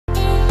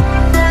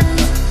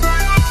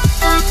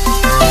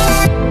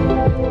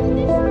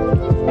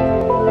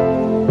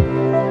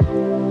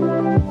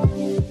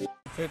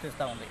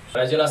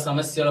ప్రజల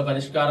సమస్యల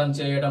పరిష్కారం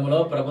చేయడంలో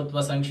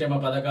ప్రభుత్వ సంక్షేమ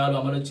పథకాలు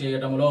అమలు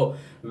చేయడంలో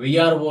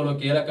విఆర్ఓలు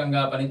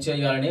కీలకంగా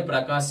పనిచేయాలని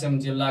ప్రకాశం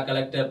జిల్లా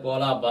కలెక్టర్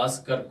పోలా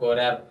భాస్కర్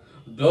కోరారు.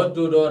 డోర్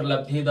టు డోర్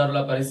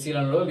లబ్ధిదారుల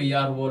పరిశీలనలో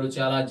విఆర్ఓలు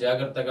చాలా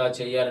జాగ్రత్తగా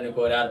చేయాలని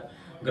కోరారు.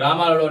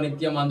 గ్రామాలలో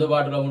నిత్యం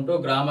అందుబాటులో ఉంటూ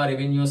గ్రామ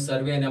రెవెన్యూ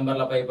సర్వే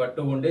నెంబర్లపై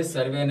పట్టు ఉండి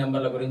సర్వే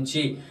నెంబర్ల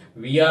గురించి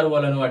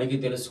విఆర్ఓలను అడిగి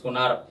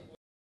తెలుసుకున్నారు.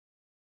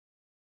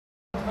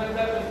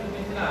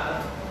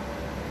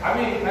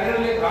 అవి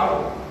పరిగణలోకి రావు.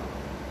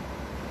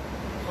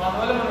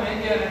 అందువల్ల మనం ఏం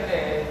చేయాలంటే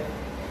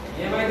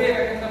ఏవైతే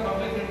రకంగా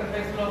పబ్లిక్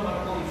ఇంటర్ఫేస్ లో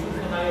మనకు ఇష్యూస్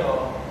ఉన్నాయో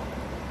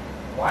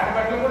వాటి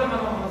పట్ల కూడా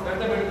మనం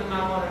శ్రద్ధ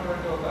పెడుతున్నాము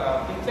అనేటువంటి ఒక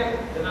పిక్చర్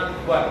జనాలకు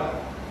ఇవ్వాలి.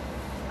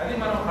 అది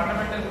మనం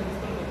ఫండమెంటల్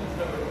ప్రిన్సిపల్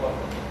దృష్టిలో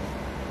పెట్టుకోవాలి.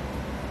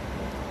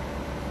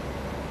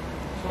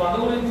 సో అందు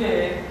గురించే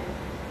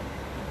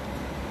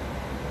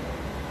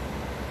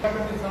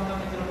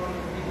సంబంధించినటువంటి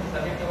పిటిషన్స్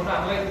అన్నింటినీ కూడా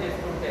అనలైజ్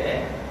చేసుకుంటే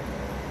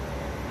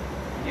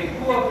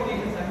ఎక్కువ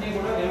పిటిషన్స్ అన్ని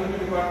కూడా రెవెన్యూ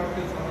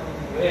డిపార్ట్మెంట్కి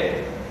సంబంధించినవే.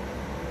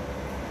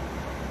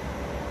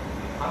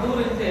 అందు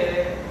గురించే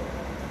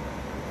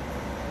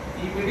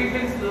ఈ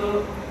పిటిషన్స్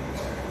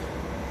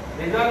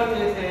రిజాల్వ్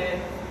చేసే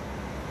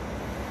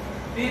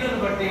తీరును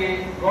బట్టి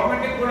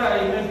గవర్నమెంట్కి కూడా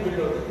ఇమేజ్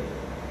బిల్డ్ అవుతుంది.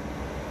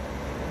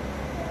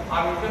 ఆ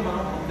విషయం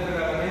మనం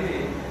ముందుగాలనేది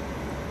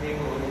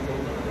మీకు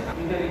చెబుతున్నది.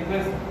 ఇది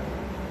request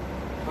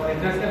for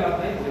industrial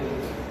applies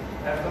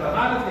as per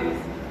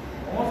analysis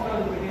most of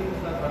the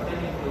petitions are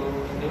pertaining to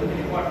revenue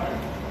department.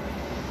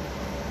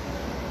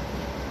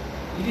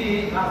 ఇది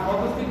నా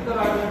స్వతస్తితో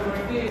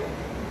రాసినటువంటి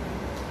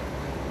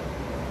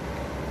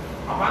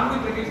among the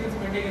petitions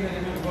pending in the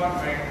revenue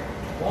department,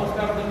 most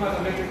of them are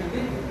related to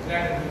the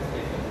land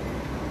administration.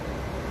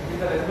 It is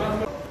the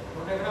responsibility.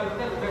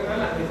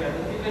 ఎకరాలు అందించారు.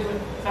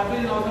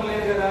 Subsidy అవసరం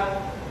లేదు కదా,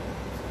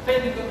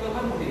 సైనికంగా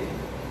ఉంది.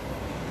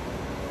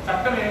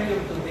 చట్టం ఏం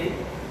చెబుతుంది?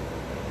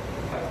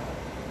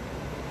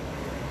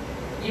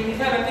 ఈ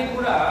విషయాలన్నీ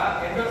కూడా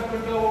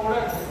ఎండోర్స్మెంట్ లో కూడా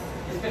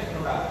డిస్కషన్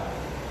ఉండాలి.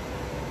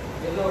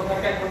 ఏదో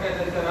కట్టే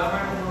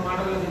రామాయణం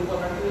మాటలు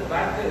తీసుకున్నట్టు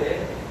రాస్తే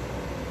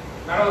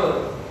నడవదు.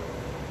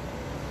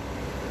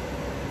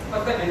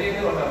 కొత్త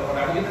డిటైల్గా ఉండాలి. వాడు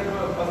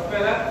అడిగినటువంటి ఫస్ట్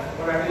పేరా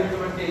వాడు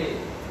అడిగినటువంటి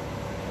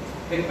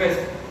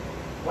రిక్వెస్ట్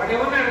వాడు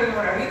ఏమన్నా అడిగింది,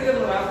 వాడు అడిగింది కదా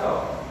నువ్వు రాస్తావు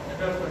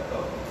ఎండోర్స్మెంట్ లో.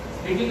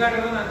 స్పీకింగ్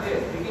ఆర్డర్ అంతే.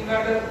 స్పీకింగ్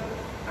ఆర్డర్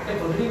అంటే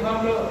ప్రొసీడింగ్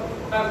ఫామ్ లో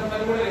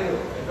ఉండాల్సిందని కూడా లేదు.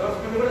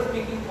 ఎండోర్స్మెంట్ కూడా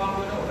స్పీకింగ్ ఫామ్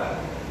లోనే ఉండాలి.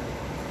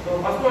 సో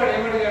ఫస్ట్ వాడు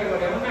ఏమడిగాడు,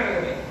 వాడు ఏమన్నా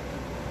అడగని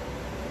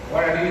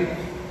వాడు అడిగింది.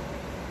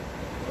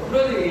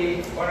 రెండోది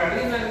వాడు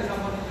అడిగిన దానికి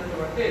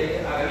సంబంధించినటువంటి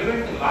ఆ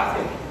రెలివెంట్ లాస్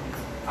ఏమి,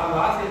 ఆ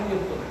లాస్ ఏం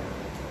చెప్తున్నాయి.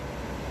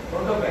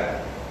 రెండో పేరా.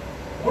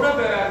 మూడో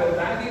పేరాలో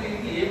దానికి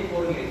దీనికి ఏం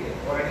కోరిలేదు.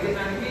 వాడు అడిగిన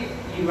దానికి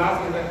ఈ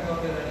లాస్ ఏ రకంగా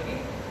ఉండేదానికి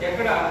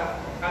ఎక్కడ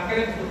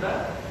కంకరెన్స్ ఉందా,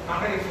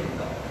 కాంట్రడిక్షన్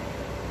ఉందా,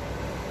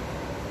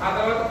 ఆ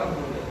తర్వాత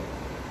కంక్లూడ్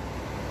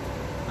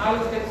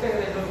 4 స్టెప్స్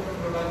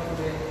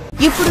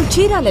ఇప్పుడు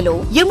చీరాలలో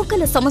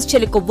ఎముకల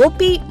సమస్యలకు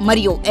ఓపీ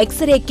మరియు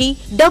ఎక్స్రేకి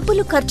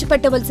డబ్బులు ఖర్చు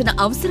పెట్టవలసిన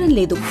అవసరం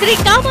లేదు. Shri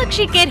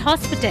Kamakshi care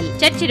hospital,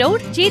 church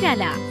road,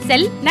 Chirala.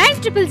 Cell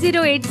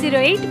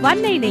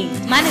 9008081998.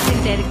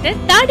 Managing director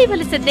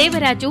Tadivalasa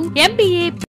Devaraju, MBA.